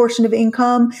smaller portion of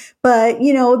income, but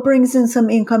it brings in some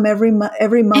income every month,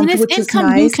 and it's which income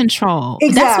is nice. You control.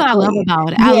 Exactly. That's what I love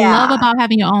about it. I love about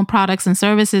having your own products and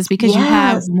services because you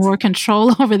have more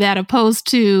control over that, opposed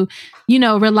to,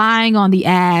 relying on the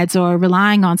ads or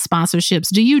relying on sponsorships.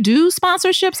 Do you do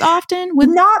sponsorships often?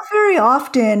 Not very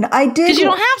often. I did. Because you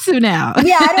don't have to now.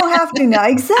 Yeah, I don't have to now.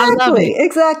 Exactly. I love it.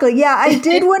 Exactly. Yeah, I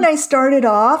did when I started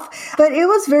off, but it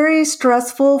was very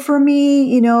stressful for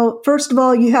me. First of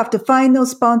all, you have to find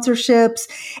those sponsorships,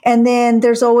 and then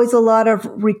there's always a lot of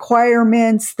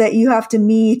requirements that you have to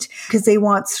meet because they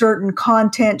want certain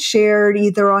content shared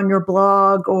either on your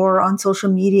blog or on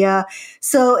social media.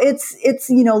 So it's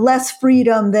less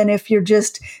freedom than if you're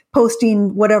just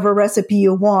posting whatever recipe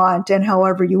you want and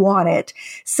however you want it.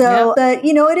 So that,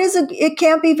 it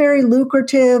can be very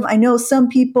lucrative. I know some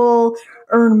people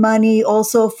earn money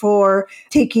also for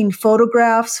taking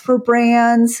photographs for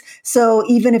brands. So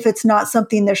even if it's not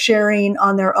something they're sharing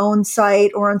on their own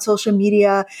site or on social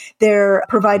media, they're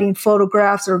providing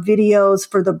photographs or videos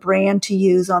for the brand to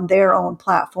use on their own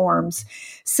platforms.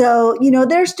 So,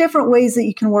 there's different ways that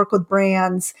you can work with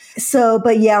brands. So,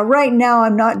 but right now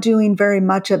I'm not doing very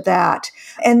much of that.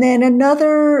 And then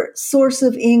another source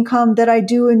of income that I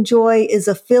do enjoy is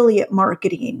affiliate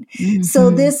marketing. Mm-hmm. So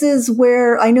this is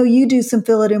where I know you do some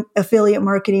affiliate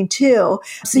marketing too.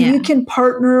 So you can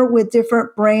partner with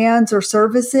different brands or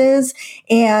services.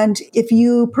 And if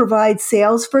you provide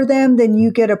sales for them, then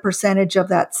you get a percentage of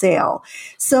that sale.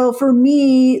 So for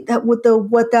me, what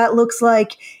that looks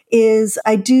like is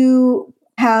I do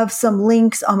have some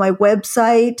links on my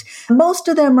website. Most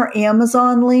of them are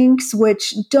Amazon links,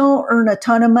 which don't earn a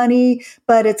ton of money,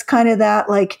 but it's kind of that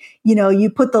like, you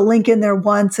put the link in there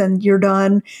once and you're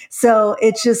done. So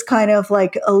it's just kind of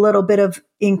like a little bit of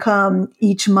income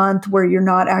each month where you're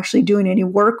not actually doing any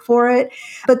work for it.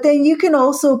 But then you can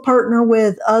also partner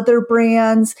with other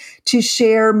brands to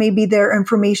share maybe their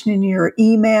information in your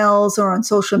emails or on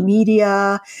social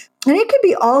media. And it could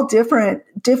be all different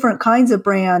kinds of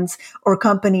brands or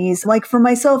companies. Like for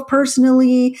myself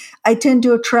personally, I tend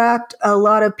to attract a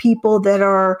lot of people that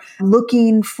are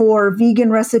looking for vegan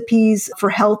recipes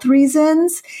for health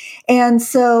reasons. And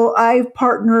so I've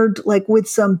partnered like with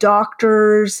some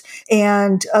doctors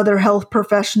and other health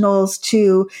professionals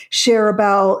to share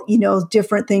about,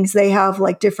 different things they have,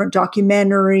 like different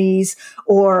documentaries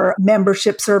or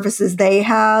membership services they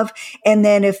have. And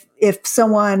then if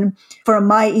someone from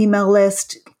my email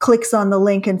list clicks on the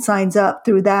link and signs up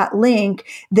through that link,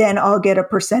 then I'll get a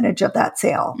percentage of that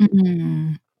sale.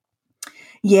 Mm-hmm.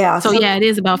 Yeah. So it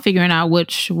is about figuring out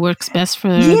which works best for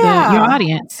your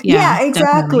audience. Yeah,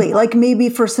 exactly. Definitely. Like maybe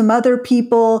for some other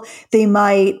people, they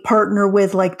might partner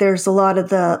with like, there's a lot of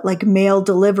the like mail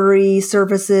delivery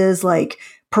services like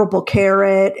Purple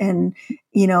Carrot and,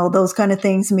 those kind of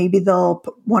things. Maybe they'll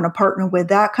want to partner with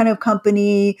that kind of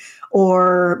company,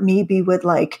 or maybe with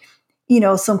like,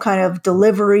 some kind of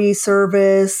delivery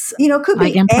service, could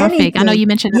like be Imperfect. anything. I know you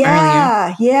mentioned it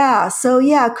earlier. Yeah. So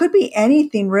it could be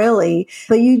anything really,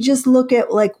 but you just look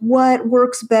at like what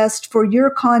works best for your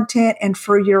content and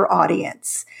for your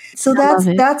audience. So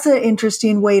that's an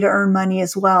interesting way to earn money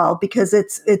as well, because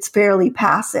it's fairly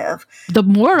passive. The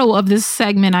moral of this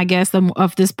segment, I guess,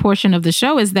 of this portion of the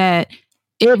show is that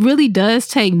it really does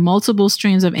take multiple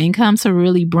streams of income to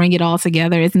really bring it all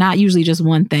together. It's not usually just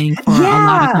one thing for a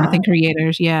lot of content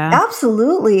creators. Yeah,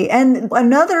 absolutely. And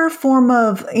another form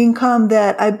of income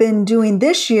that I've been doing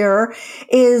this year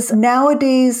is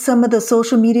nowadays some of the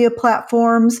social media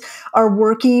platforms are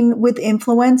working with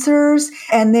influencers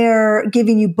and they're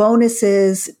giving you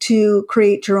bonuses to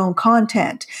create your own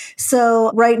content.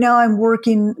 So right now I'm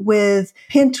working with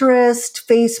Pinterest,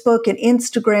 Facebook, and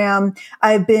Instagram.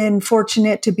 I've been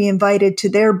fortunate to be invited to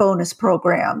their bonus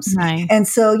programs. Right. And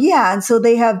so,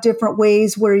 they have different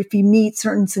ways where if you meet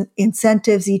certain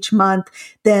incentives each month,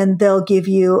 then they'll give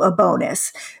you a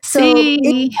bonus. So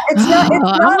it's not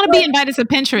I want to be invited to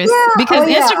Pinterest because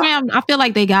Instagram, I feel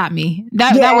like they got me.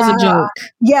 That was a joke.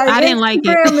 Yeah. I didn't like it.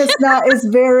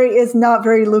 Instagram is not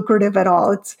very lucrative at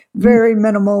all. It's very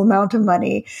minimal amount of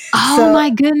money. Oh my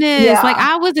goodness. Yeah. Like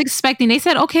I was expecting, they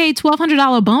said, okay,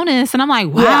 $1,200 bonus. And I'm like,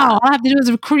 wow, all I have to do is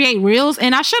create reels.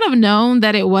 And I should have known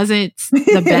that it wasn't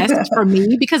the best for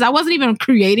me because I wasn't even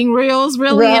creating reels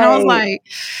really. Right. And I was like,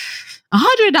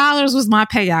 $100 was my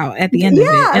payout at the end of it.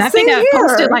 And I think I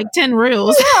posted like 10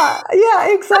 reels.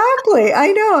 Yeah, exactly.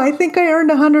 I know. I think I earned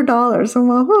 $100. I'm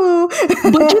like, whoo.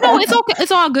 But it's okay.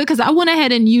 It's all good because I went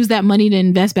ahead and used that money to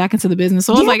invest back into the business.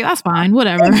 So I was like, that's fine,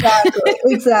 whatever.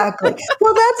 Exactly.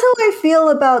 Well, that's how I feel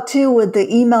about too with the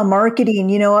email marketing.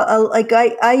 Like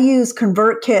I use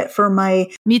ConvertKit for my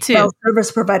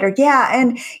service provider. Yeah.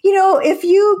 And, if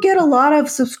you get a lot of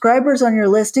subscribers on your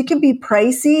list, it can be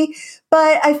pricey.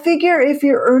 But I figure if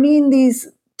you're earning these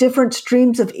different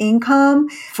streams of income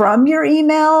from your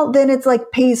email, then it's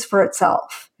like pays for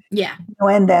itself. Yeah.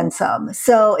 And then some.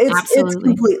 So it's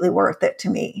completely worth it to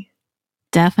me.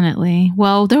 Definitely.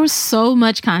 Well, there was so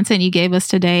much content you gave us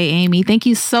today, Amy. Thank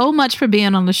you so much for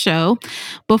being on the show.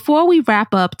 Before we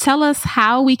wrap up, tell us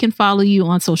how we can follow you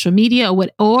on social media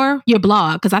or your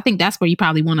blog, because I think that's where you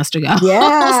probably want us to go.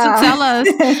 Yeah. So tell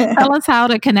us how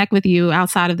to connect with you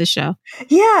outside of the show.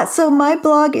 Yeah. So my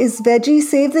blog is Veggie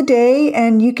Save the Day,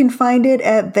 and you can find it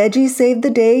at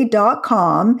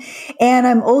veggiesavetheday.com. And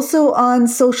I'm also on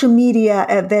social media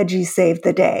at Veggie Save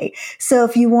the Day. So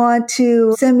if you want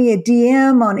to send me a DM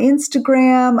on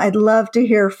Instagram, I'd love to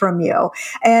hear from you.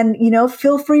 And,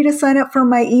 feel free to sign up for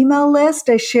my email list.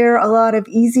 I share a lot of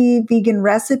easy vegan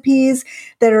recipes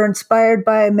that are inspired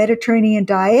by a Mediterranean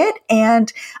diet.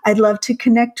 And I'd love to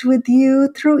connect with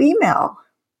you through email.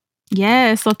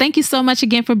 Yes. So thank you so much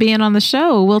again for being on the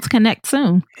show. We'll connect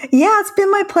soon. Yeah, it's been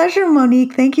my pleasure,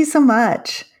 Monique. Thank you so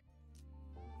much.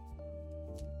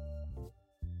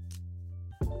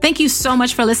 Thank you so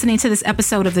much for listening to this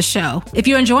episode of the show. If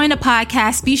you're enjoying the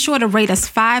podcast, be sure to rate us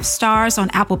 5 stars on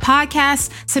Apple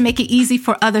Podcasts to make it easy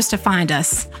for others to find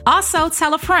us. Also,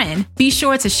 tell a friend. Be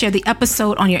sure to share the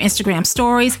episode on your Instagram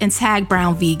stories and tag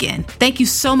Brown Vegan. Thank you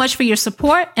so much for your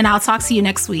support, and I'll talk to you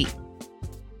next week.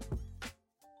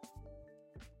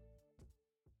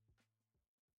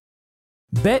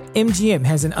 BetMGM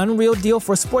has an unreal deal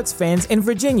for sports fans in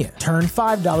Virginia. Turn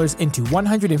 $5 into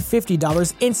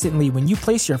 $150 instantly when you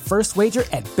place your first wager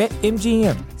at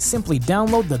BetMGM. Simply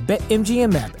download the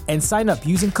BetMGM app and sign up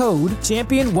using code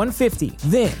Champion150.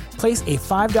 Then, place a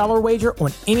 $5 wager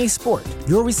on any sport.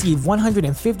 You'll receive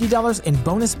 $150 in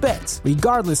bonus bets,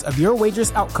 regardless of your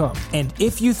wager's outcome. And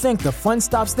if you think the fun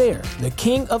stops there, the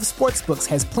king of sportsbooks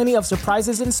has plenty of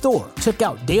surprises in store. Check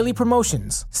out daily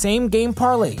promotions, same-game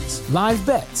parlays, live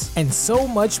bets, and so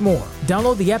much more.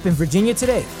 Download the app in Virginia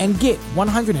today and get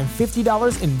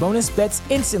 $150 in bonus bets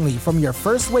instantly from your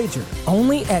first wager.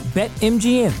 Only at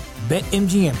BetMGM.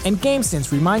 BetMGM and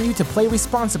GameSense remind you to play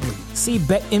responsibly. See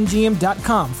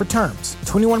BetMGM.com for terms.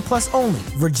 21 plus only.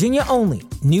 Virginia only.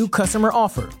 New customer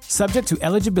offer. Subject to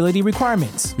eligibility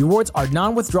requirements. Rewards are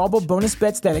non-withdrawable bonus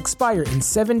bets that expire in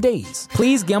 7 days.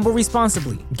 Please gamble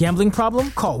responsibly. Gambling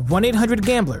problem? Call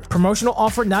 1-800-GAMBLER. Promotional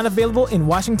offer not available in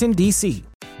Washington, D.C.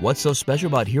 What's so special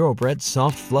about Hero Bread's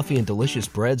soft, fluffy, and delicious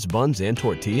breads, buns, and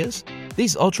tortillas?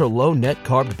 These ultra-low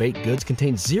net-carb baked goods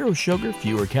contain zero sugar,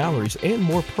 fewer calories, and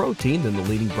more protein than the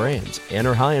leading brands, and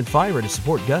are high in fiber to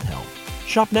support gut health.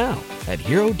 Shop now at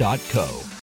Hero.co.